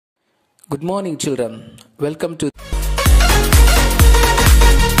Good morning, children. Welcome to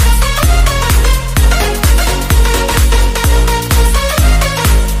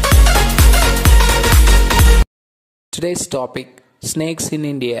today's topic: snakes in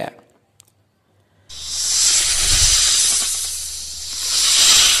India.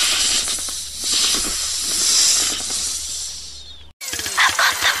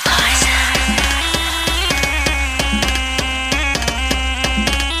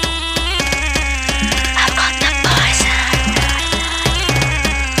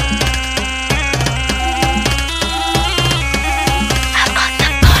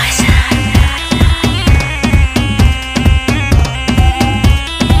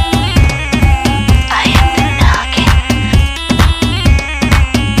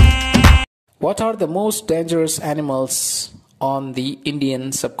 What are the most dangerous animals on the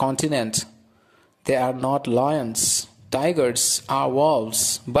Indian subcontinent? They are not lions, tigers, or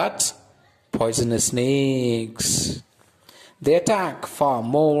wolves, but poisonous snakes. They attack far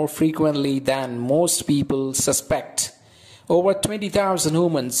more frequently than most people suspect. Over 20,000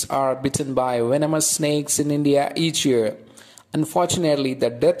 humans are bitten by venomous snakes in India each year. Unfortunately, the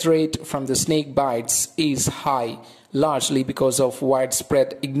death rate from the snake bites is high, largely because of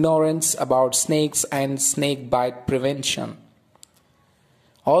widespread ignorance about snakes and snake bite prevention.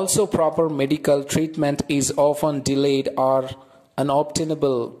 Also, proper medical treatment is often delayed or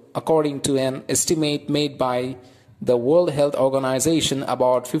unobtainable. According to an estimate made by the World Health Organization,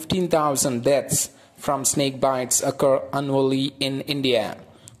 about 15,000 deaths from snake bites occur annually in India,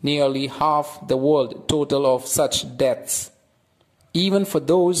 nearly half the world total of such deaths. Even for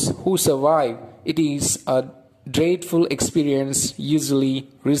those who survive, it is a dreadful experience, usually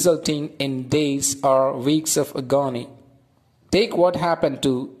resulting in days or weeks of agony. Take what happened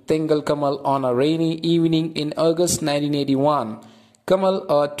to Tengal Kamal on a rainy evening in August 1981. Kamal,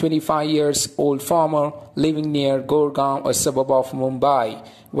 a 25-year-old farmer living near Gurgaon, a suburb of Mumbai,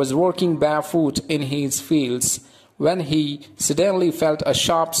 was working barefoot in his fields when he suddenly felt a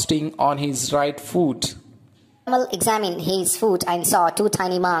sharp sting on his right foot. Kamal examined his foot and saw two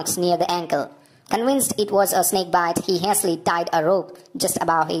tiny marks near the ankle. Convinced it was a snake bite, he hastily tied a rope just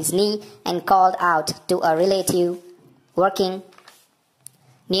above his knee and called out to a relative working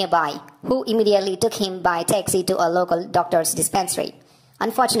nearby, who immediately took him by taxi to a local doctor's dispensary.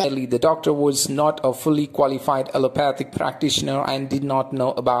 Unfortunately, the doctor was not a fully qualified allopathic practitioner and did not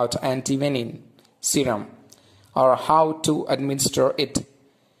know about antivenin serum or how to administer it.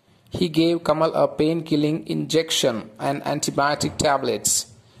 He gave Kamal a pain-killing injection and antibiotic tablets.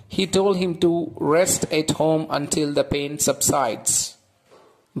 He told him to rest at home until the pain subsides.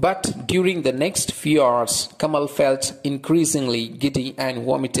 But during the next few hours, Kamal felt increasingly giddy and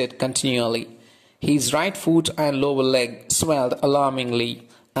vomited continually. His right foot and lower leg swelled alarmingly,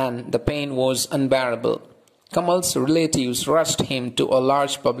 and the pain was unbearable. Kamal's relatives rushed him to a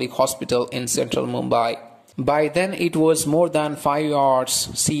large public hospital in central Mumbai. By then it was more than 5 hours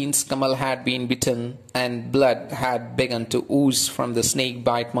since Kamal had been bitten, and blood had begun to ooze from the snake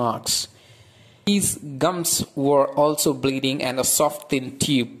bite marks. His gums were also bleeding, and a soft thin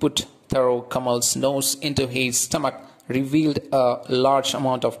tube put through Kamal's nose into his stomach revealed a large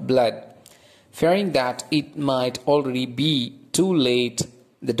amount of blood. Fearing that it might already be too late,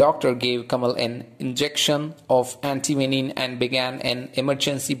 the doctor gave Kamal an injection of antivenin and began an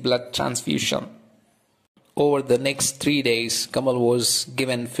emergency blood transfusion. Over the next 3 days, Kamal was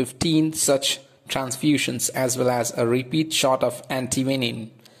given 15 such transfusions as well as a repeat shot of antivenin.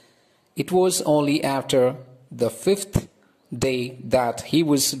 It was only after the 5th day that he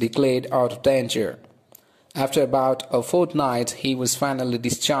was declared out of danger. After about a fortnight, he was finally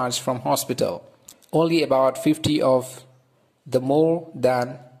discharged from hospital. Only about 50 of the more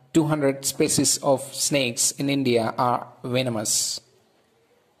than 200 species of snakes in India are venomous.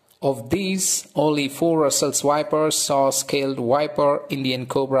 Of these, only 4 Russell's viper, saw-scaled viper, Indian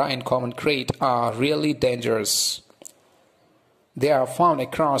cobra and common krait are really dangerous. They are found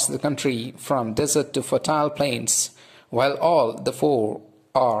across the country from desert to fertile plains. While all the 4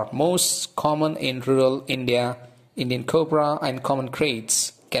 are most common in rural India, Indian cobra and common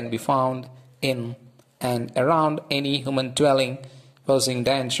kraits can be found in and around any human dwelling, posing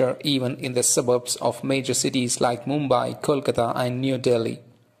danger even in the suburbs of major cities like Mumbai, Kolkata and New Delhi.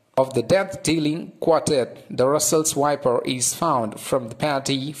 Of the death-dealing quartet, the Russell's viper is found from the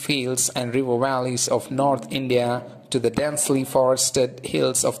paddy fields and river valleys of North India to the densely forested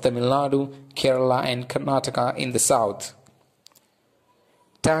hills of Tamil Nadu, Kerala and Karnataka in the south.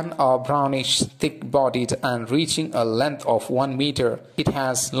 Tan or brownish, thick-bodied and reaching a length of 1 meter, it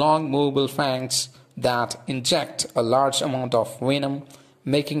has long movable fangs that inject a large amount of venom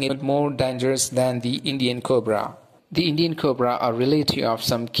making it more dangerous than the Indian cobra. The Indian cobra, a relative of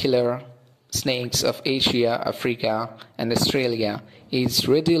some killer snakes of Asia, Africa, and Australia, is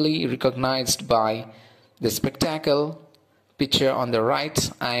readily recognized by the spectacle picture on the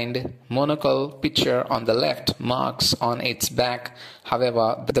right and monocle picture on the left marks on its back.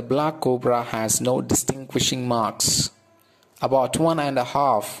 However, the black cobra has no distinguishing marks. About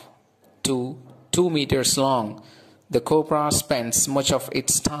 1.5 to 2 meters long, the cobra spends much of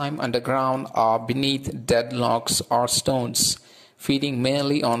its time underground or beneath dead logs or stones, feeding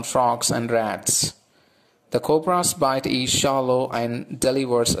mainly on frogs and rats. The cobra's bite is shallow and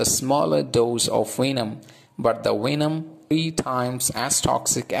delivers a smaller dose of venom, but the venom 3 times as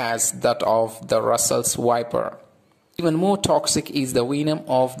toxic as that of the Russell's viper. Even more toxic is the venom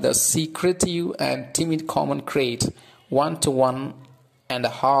of the secretive and timid common krait, 1 to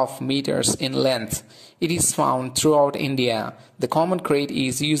 1.5 meters in length. It is found throughout India. The common krait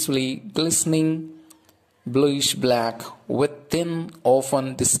is usually glistening bluish-black with thin,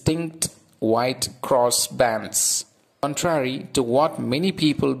 often distinct white cross bands. Contrary to what many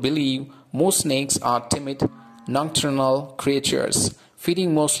people believe, most snakes are timid, nocturnal creatures,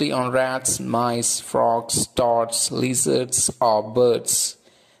 feeding mostly on rats, mice, frogs, toads, lizards, or birds.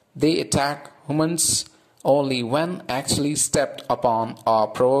 They attack humans only when actually stepped upon or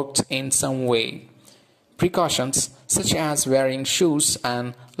provoked in some way. Precautions such as wearing shoes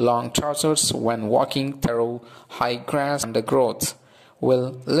and long trousers when walking through high grass undergrowth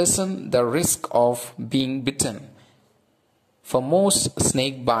will lessen the risk of being bitten. For most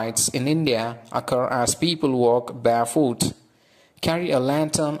snake bites in India occur as people walk barefoot. Carry a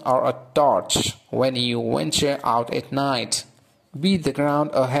lantern or a torch when you venture out at night. Beat the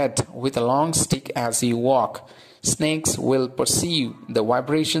ground ahead with a long stick as you walk. Snakes will perceive the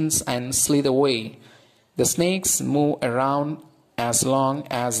vibrations and slither away. The snakes move around as long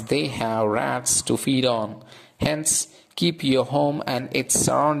as they have rats to feed on. Hence, keep your home and its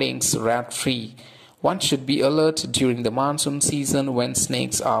surroundings rat-free. One should be alert during the monsoon season when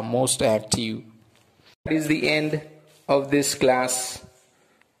snakes are most active. That is the end of this class.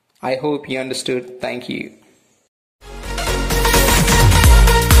 I hope you understood. Thank you.